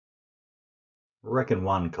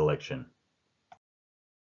ReckonOne collection.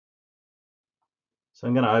 So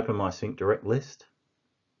I'm going to open my SyncDirect list,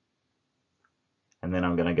 and then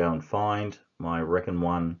I'm going to go and find my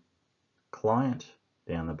ReckonOne client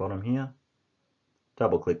down the bottom here.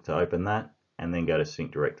 Double click to open that, and then go to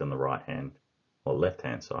SyncDirect on the right hand or left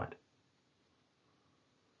hand side.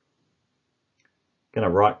 Going to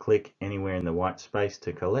right click anywhere in the white space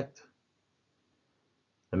to collect.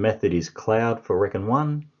 The method is Cloud for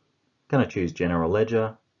ReckonOne. Going to choose General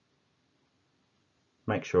Ledger.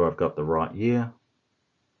 Make sure I've got the right year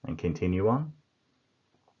and continue on.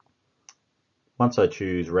 Once I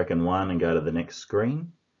choose ReckonOne and go to the next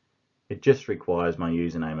screen, it just requires my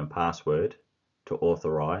username and password to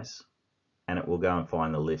authorize, and it will go and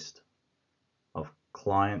find the list of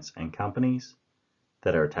clients and companies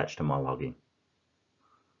that are attached to my login.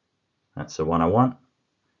 That's the one I want.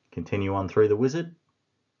 Continue on through the wizard.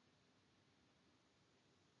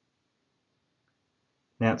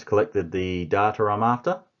 Now it's collected the data I'm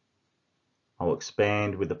after. I'll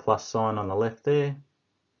expand with the plus sign on the left there,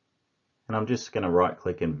 and I'm just going to right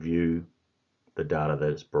click and view the data that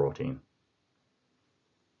it's brought in.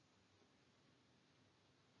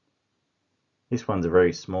 This one's a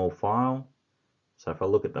very small file, so if I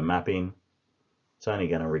look at the mapping, it's only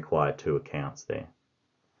going to require 2 accounts there.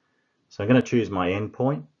 So I'm going to choose my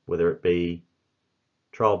endpoint, whether it be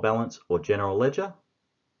trial balance or general ledger,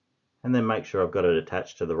 and then make sure I've got it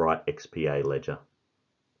attached to the right XPA ledger.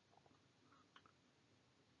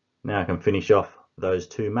 Now I can finish off those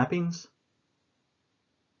 2 mappings,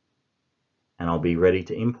 and I'll be ready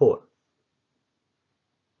to import.